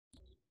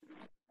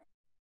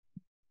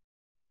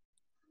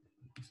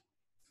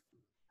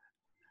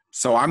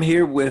So I'm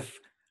here with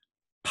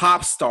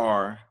pop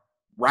star,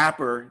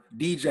 rapper,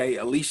 DJ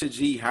Alicia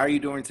G. How are you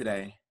doing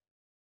today?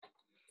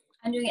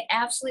 I'm doing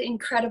absolutely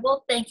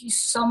incredible. Thank you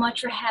so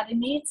much for having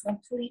me. It's a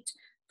complete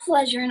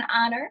pleasure and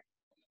honor.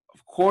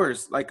 Of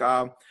course, this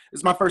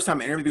is my first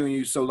time interviewing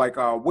you. So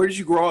where did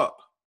you grow up?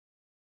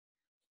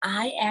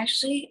 I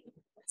actually,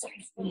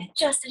 sorry, let me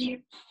adjust it here.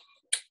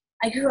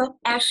 I grew up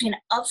actually in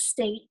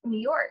upstate New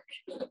York.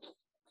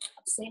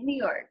 Upstate New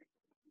York.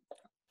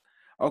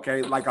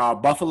 Okay,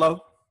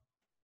 Buffalo.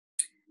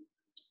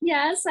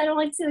 Yes, I don't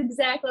like the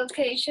exact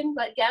location,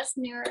 but yes,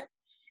 near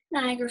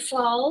Niagara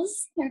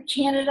Falls, near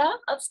Canada,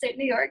 upstate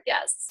New York,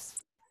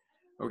 yes.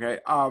 Okay.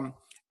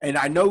 And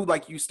I know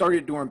you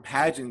started doing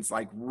pageants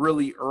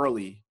really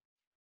early.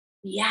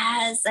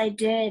 Yes, I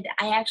did.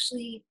 I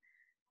actually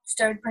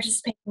started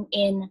participating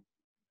in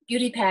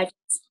beauty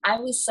pageants. I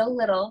was so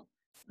little.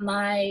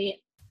 My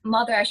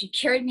mother actually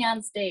carried me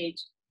on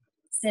stage.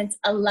 Since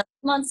 11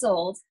 months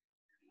old,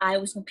 I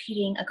was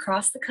competing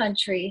across the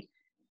country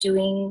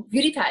doing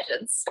beauty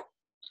pageants.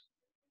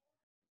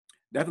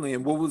 Definitely.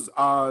 And what was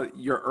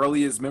your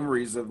earliest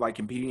memories of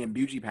competing in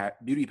beauty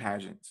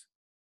pageants?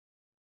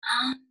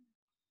 Um,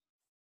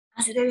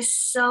 Honestly, there's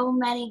so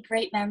many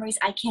great memories.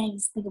 I can't even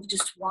think of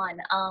just one.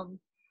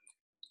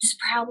 Just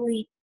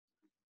probably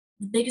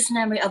the biggest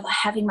memory of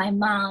having my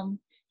mom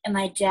and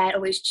my dad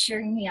always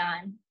cheering me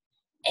on,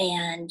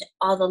 and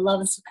all the love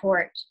and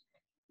support,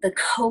 the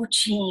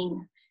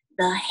coaching,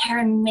 the hair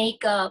and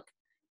makeup,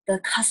 the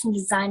custom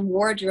design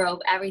wardrobe,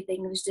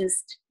 everything. It was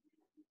just,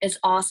 it's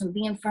awesome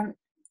being in front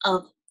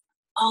of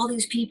all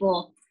these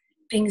people,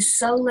 being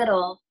so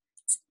little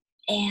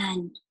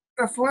and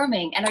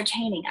performing,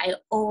 entertaining. I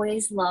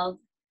always love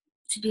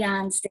to be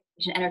on stage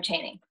and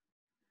entertaining.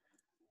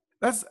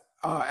 That's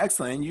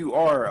excellent. And you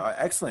are an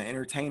excellent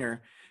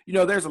entertainer.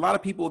 There's a lot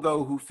of people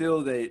though who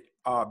feel that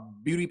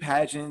beauty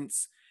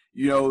pageants,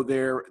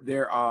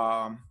 they're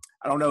I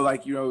don't know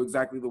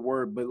exactly the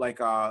word, but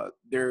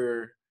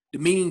they're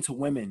demeaning to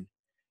women,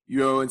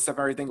 and stuff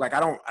and everything. I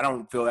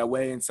don't feel that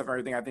way and stuff and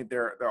everything. I think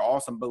they're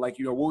awesome. But what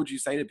would you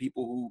say to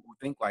people who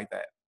think like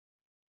that?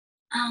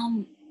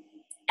 Um,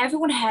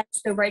 Everyone has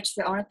the right to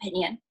their own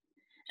opinion.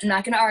 I'm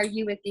not going to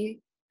argue with you.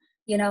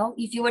 You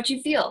feel what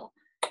you feel.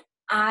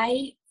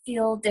 I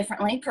feel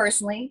differently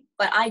personally,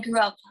 but I grew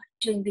up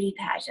doing beauty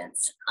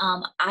pageants.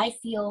 I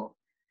feel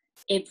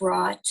it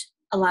brought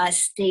a lot of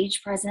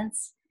stage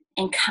presence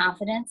and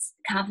confidence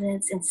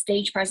and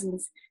stage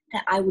presence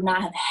that I would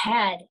not have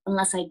had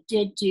unless I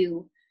did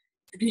do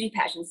the beauty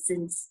pageants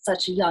since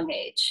such a young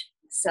age.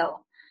 So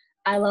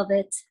I love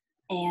it,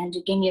 and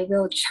it gave me a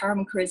real charm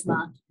and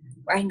charisma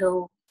where I can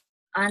go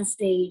on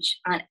stage,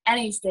 on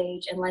any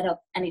stage, and light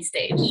up any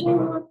stage.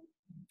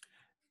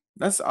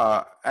 That's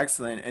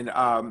excellent.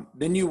 And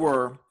then you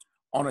were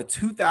on a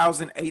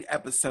 2008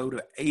 episode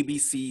of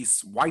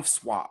ABC's Wife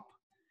Swap.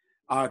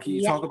 Can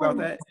you Yeah. talk about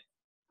that?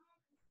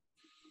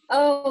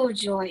 Oh,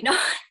 joy. No.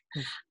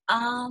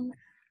 um,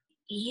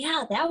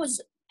 yeah, that was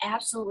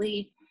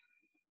absolutely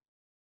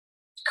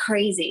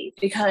crazy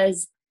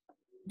because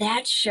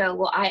that show,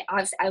 well, I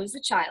was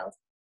a child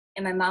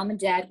and my mom and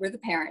dad were the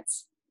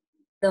parents.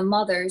 The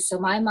mothers, so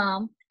my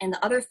mom and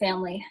the other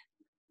family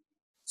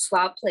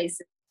swapped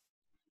places.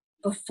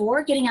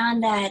 Before getting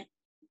on that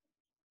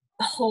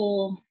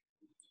whole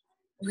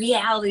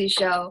reality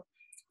show,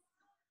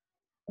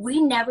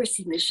 we never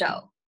seen the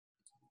show.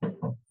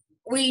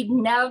 We'd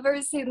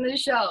never seen the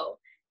show.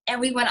 And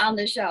we went on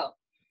the show.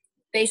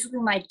 Basically,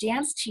 my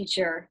dance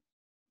teacher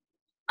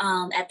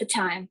at the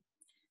time,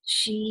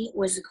 she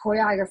was the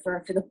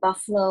choreographer for the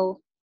Buffalo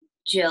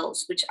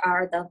Jills, which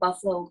are the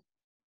Buffalo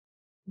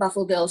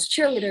Bills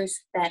cheerleaders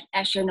that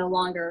actually are no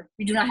longer,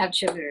 we do not have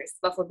cheerleaders.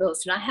 Buffalo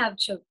Bills do not have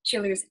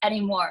cheerleaders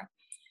anymore.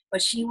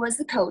 But she was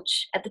the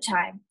coach at the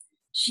time.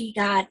 She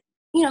got,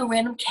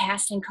 random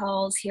casting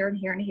calls here and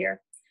here and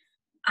here.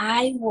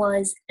 I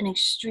was an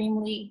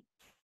extremely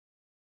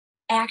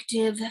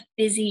active,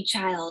 busy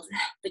child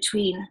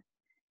between,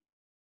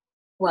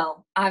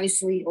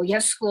 obviously, you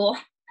have school.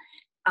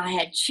 I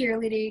had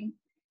cheerleading,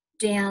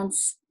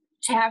 dance,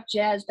 tap,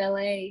 jazz,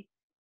 ballet,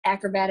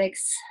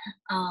 acrobatics,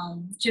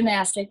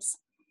 gymnastics,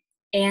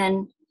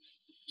 and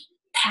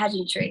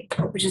pageantry,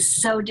 which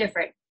is so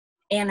different.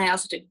 And I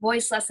also took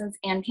voice lessons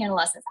and piano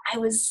lessons. I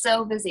was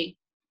so busy.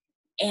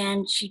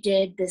 And she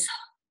did this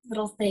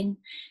little thing.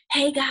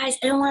 Hey guys,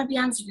 I don't want to be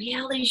on this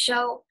reality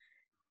show.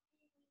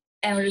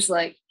 And we're just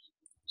like,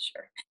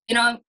 sure.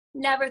 I'm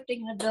never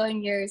thinking a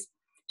billion years.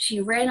 She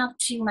ran up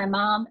to my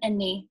mom and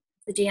me,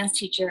 the dance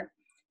teacher,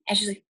 and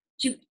she's like,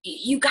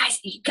 you guys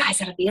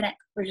gotta be in it.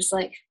 We're just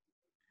like,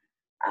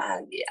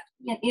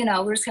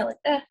 yeah, we're just kind of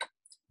like,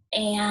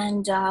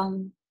 And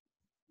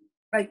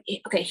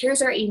okay,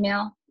 here's our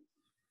email.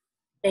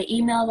 They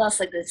emailed us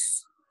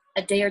this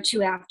a day or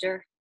two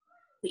after.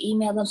 We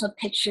emailed them some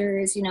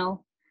pictures,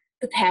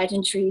 the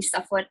pageantry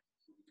stuff,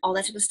 all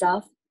that type of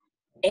stuff.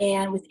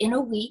 And within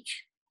a week,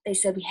 they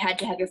said we had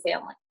to have your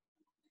family.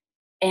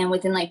 And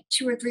within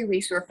 2 or 3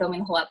 weeks, we were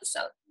filming a whole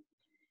episode.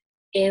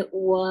 It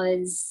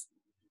was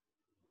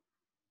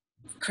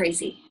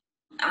crazy.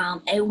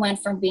 It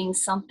went from being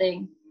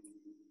something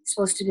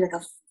supposed to be like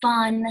a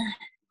fun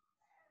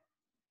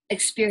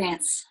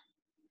experience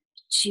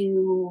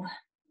to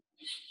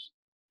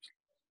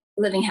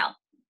living hell,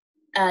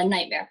 a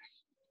nightmare.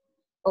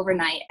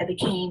 Overnight, I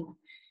became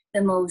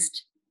the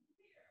most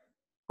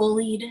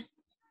bullied,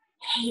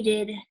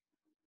 hated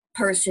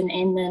person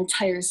in the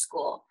entire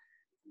school.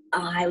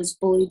 I was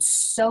bullied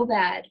so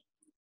bad,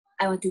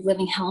 I went through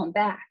living hell and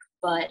back.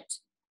 But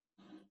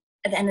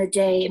at the end of the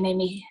day, it made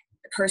me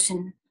the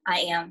person I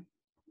am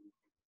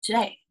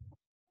today.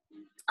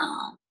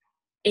 Um,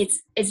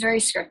 it's very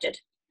scripted.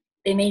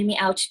 They made me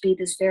out to be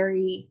this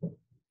very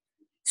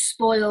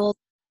spoiled,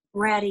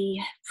 bratty,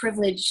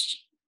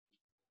 privileged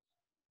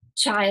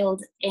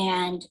child,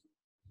 and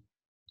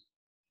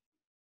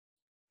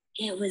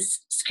it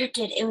was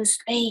scripted. It was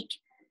fake,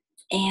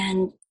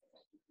 and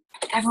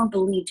everyone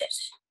believed it.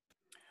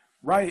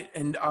 Right.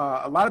 And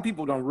a lot of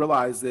people don't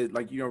realize that,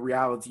 like,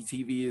 reality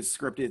TV is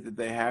scripted, that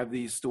they have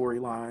these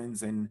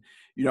storylines and,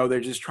 they're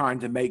just trying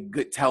to make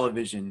good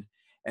television.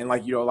 And,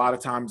 like, a lot of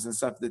times and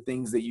stuff, the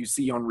things that you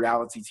see on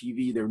reality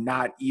TV, they're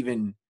not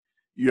even,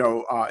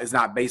 it's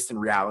not based in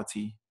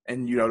reality.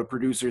 And, the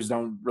producers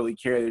don't really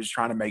care. They're just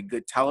trying to make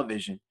good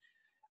television.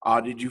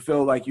 Did you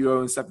feel like,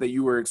 and stuff that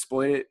you were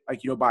exploited,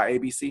 like, by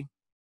ABC?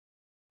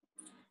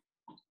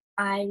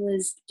 I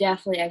was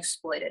definitely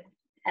exploited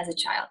as a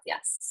child,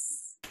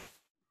 yes.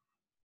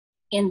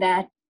 In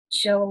that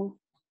show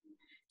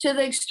to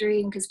the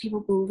extreme because people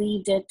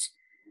believed it.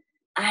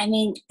 I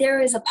mean,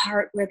 there is a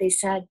part where they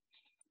said,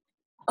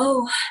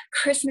 "Oh,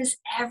 Christmas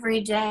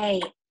every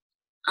day."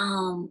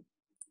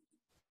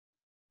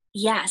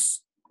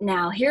 Yes.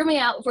 Now, hear me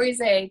out before you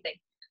say anything.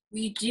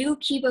 We do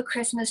keep a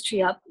Christmas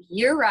tree up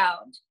year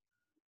round,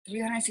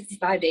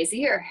 365 days a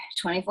year,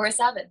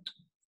 24/7.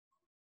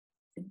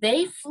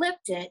 They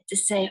flipped it to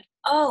say,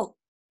 "Oh,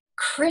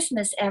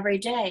 Christmas every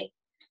day.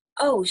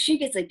 Oh, she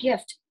gets a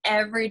gift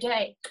every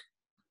day."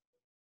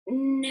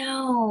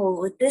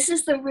 No, this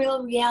is the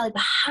real reality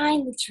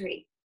behind the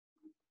tree.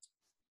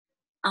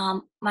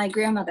 My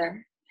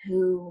grandmother,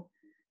 who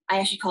I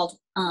actually called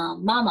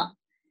Mama,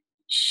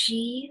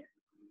 she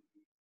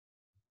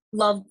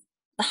loved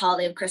the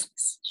holiday of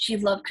Christmas. She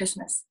loved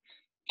Christmas.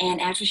 And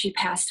after she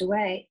passed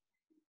away,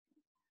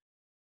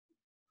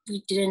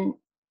 we didn't,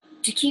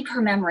 to keep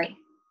her memory,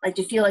 like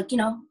to feel like,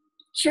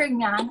 cheering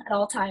me on at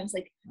all times,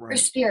 like her Right.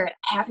 spirit,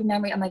 happy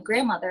memory of my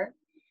grandmother,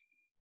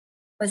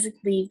 was to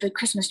leave the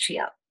Christmas tree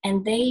up.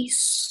 And they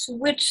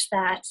switched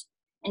that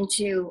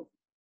into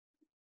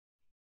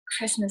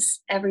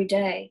Christmas every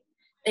day.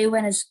 They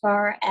went as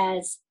far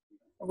as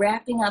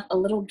wrapping up a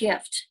little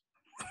gift,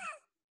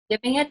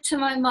 giving it to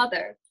my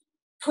mother,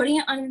 putting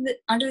it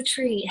under the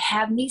tree,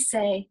 have me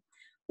say,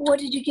 "What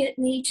did you get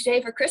me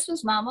today for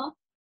Christmas, Mama?"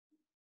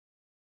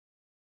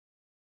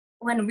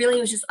 When really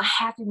it was just a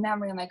happy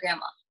memory of my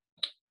grandma.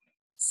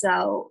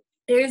 So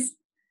there's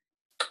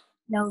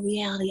no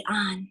reality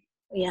on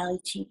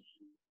reality TV.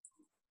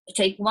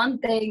 Take one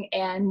thing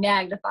and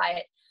magnify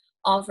it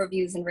all for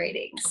views and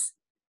ratings.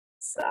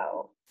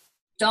 So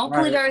don't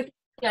believe Right. everything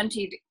on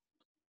TV.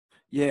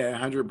 Yeah,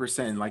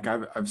 100%. Like,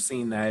 I've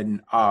seen that.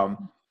 And,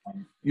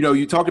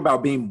 you talked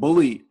about being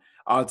bullied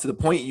to the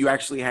point you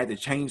actually had to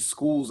change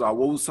schools. What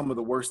was some of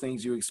the worst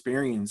things you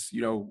experienced,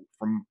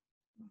 from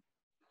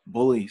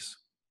bullies?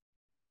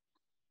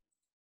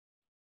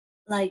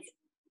 Like,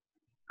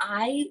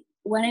 I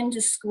went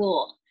into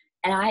school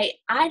and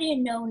I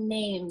didn't know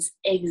names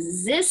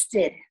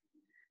existed.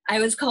 I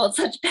was called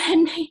such bad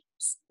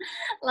names.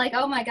 Like,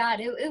 oh my God,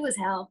 it was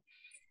hell.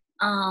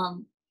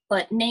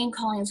 But name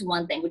calling is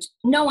one thing, which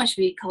no one should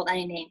be called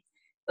any name.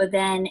 But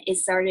then it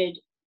started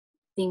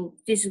being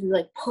physically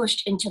like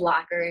pushed into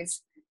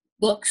lockers,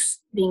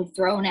 books being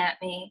thrown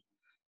at me,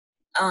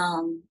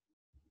 um,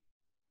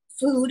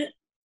 food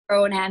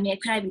thrown at me. I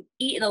couldn't even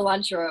eat in the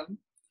lunchroom.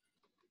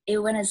 It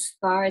went as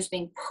far as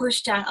being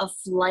pushed down a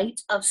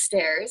flight of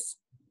stairs.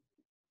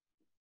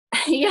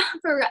 Yeah,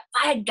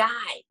 by a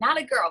guy, not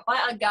a girl,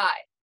 by a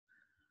guy.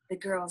 The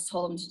girls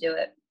told him to do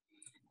it.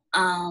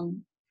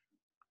 Um,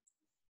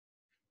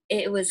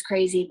 it was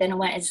crazy. Then it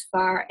went as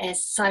far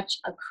as such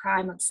a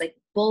crime of like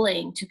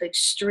bullying to the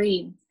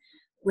extreme,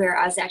 where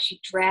I was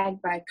actually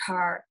dragged by a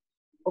car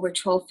over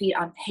 12 feet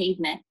on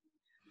pavement,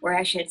 where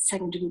I actually had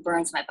second-degree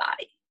burns in my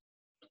body.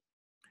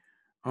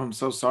 I'm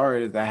so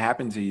sorry that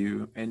happened to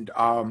you. And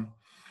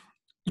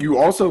you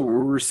also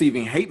were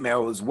receiving hate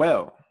mail as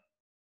well.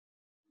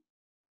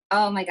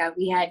 Oh my God,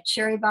 we had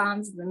cherry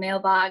bombs in the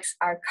mailbox.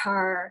 Our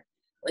car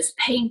was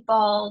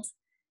paintballed.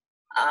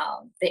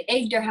 They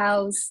egged our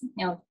house,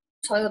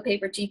 toilet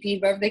paper,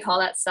 TP, whatever they call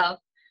that stuff.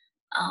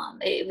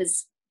 It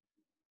was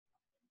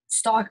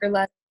stalker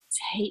letters,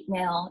 hate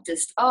mail,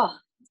 just awful.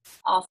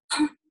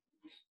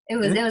 It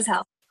was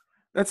hell.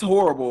 That's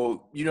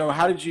horrible.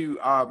 How did you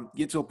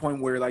get to a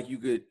point where, like, you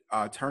could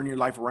turn your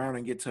life around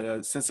and get to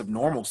a sense of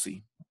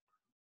normalcy?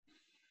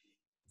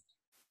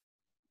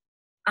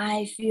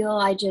 I feel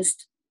I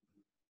just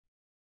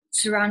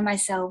surround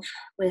myself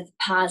with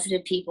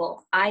positive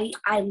people. I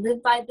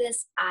live by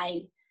this.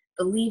 I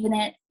believe in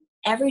it.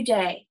 every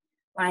day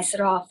when I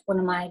set off one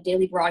of my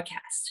daily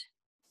broadcasts,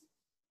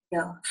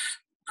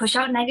 push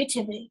out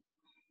negativity,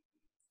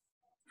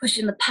 push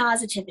in the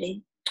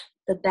positivity.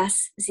 The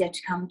best is yet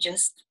to come.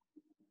 Just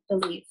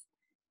believe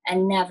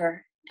and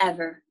never,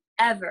 ever,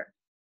 ever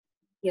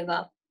give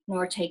up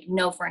nor take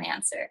no for an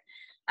answer.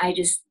 I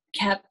just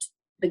kept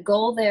the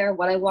goal there,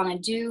 what I want to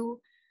do,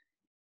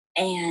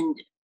 and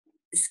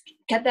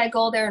kept that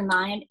goal there in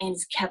mind and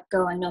just kept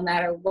going no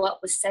matter what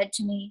was said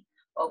to me,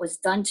 what was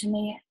done to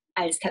me.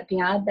 I just kept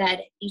getting out of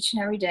bed each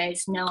and every day,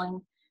 just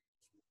knowing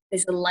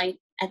there's a light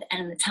at the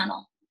end of the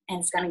tunnel and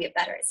it's going to get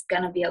better. It's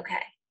going to be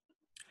okay.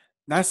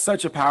 That's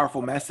such a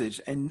powerful message.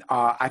 And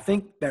I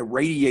think that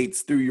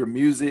radiates through your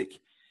music.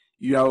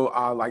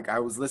 Like I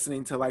was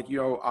listening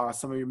to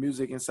some of your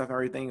music and stuff and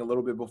everything a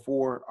little bit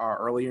before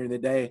earlier in the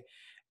day.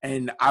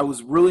 And I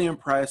was really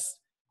impressed.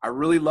 I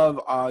really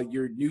love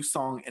your new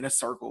song, In a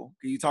Circle.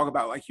 Can you talk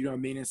about what I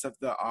mean, and stuff,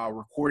 the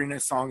recording a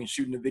song and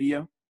shooting the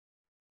video?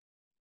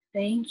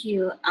 Thank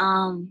you.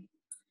 I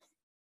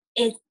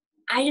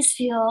just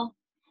feel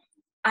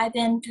I've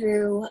been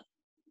through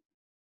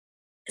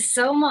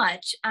so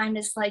much. I'm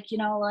just like, you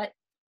know what?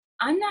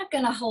 I'm not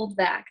going to hold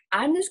back.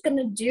 I'm just going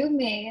to do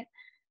me,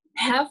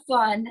 have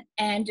fun,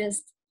 and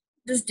just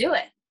do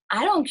it.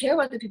 I don't care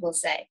what the people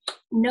say.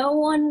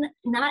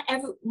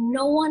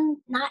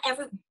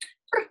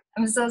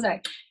 I'm so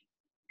sorry.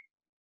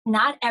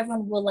 Not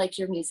everyone will like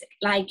your music.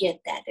 I get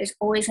that. There's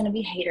always going to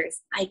be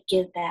haters. I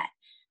get that.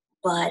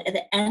 But at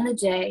the end of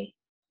the day,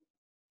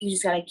 you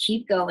just got to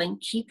keep going,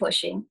 keep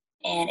pushing.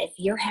 And if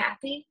you're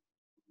happy,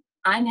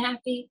 I'm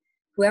happy,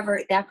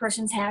 whoever that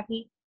person's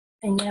happy,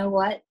 then you know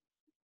what?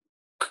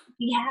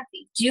 Be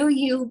happy. Do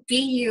you, be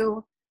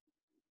you,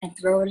 and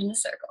throw it in a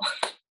circle.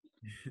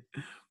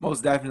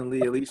 Most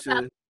definitely,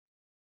 Alicia.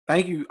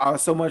 Thank you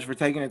so much for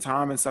taking the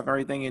time and stuff,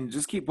 everything, and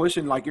just keep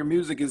pushing. Like, your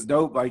music is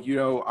dope. I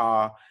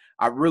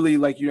really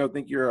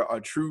think you're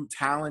a true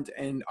talent,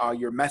 and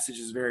your message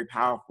is very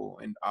powerful.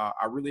 And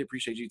I really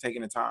appreciate you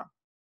taking the time.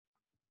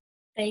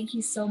 Thank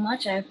you so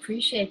much. I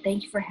appreciate it.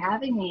 Thank you for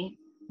having me.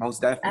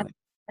 Most definitely.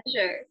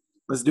 Pleasure.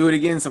 Let's do it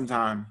again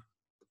sometime.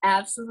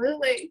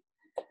 Absolutely.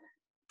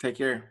 Take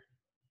care.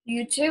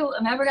 You too.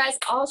 Remember, guys,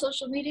 all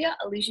social media,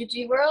 Alicia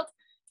G World,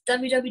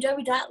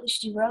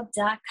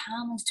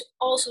 www.aliciagworld.com, links to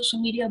all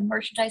social media,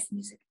 merchandise,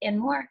 music, and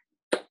more.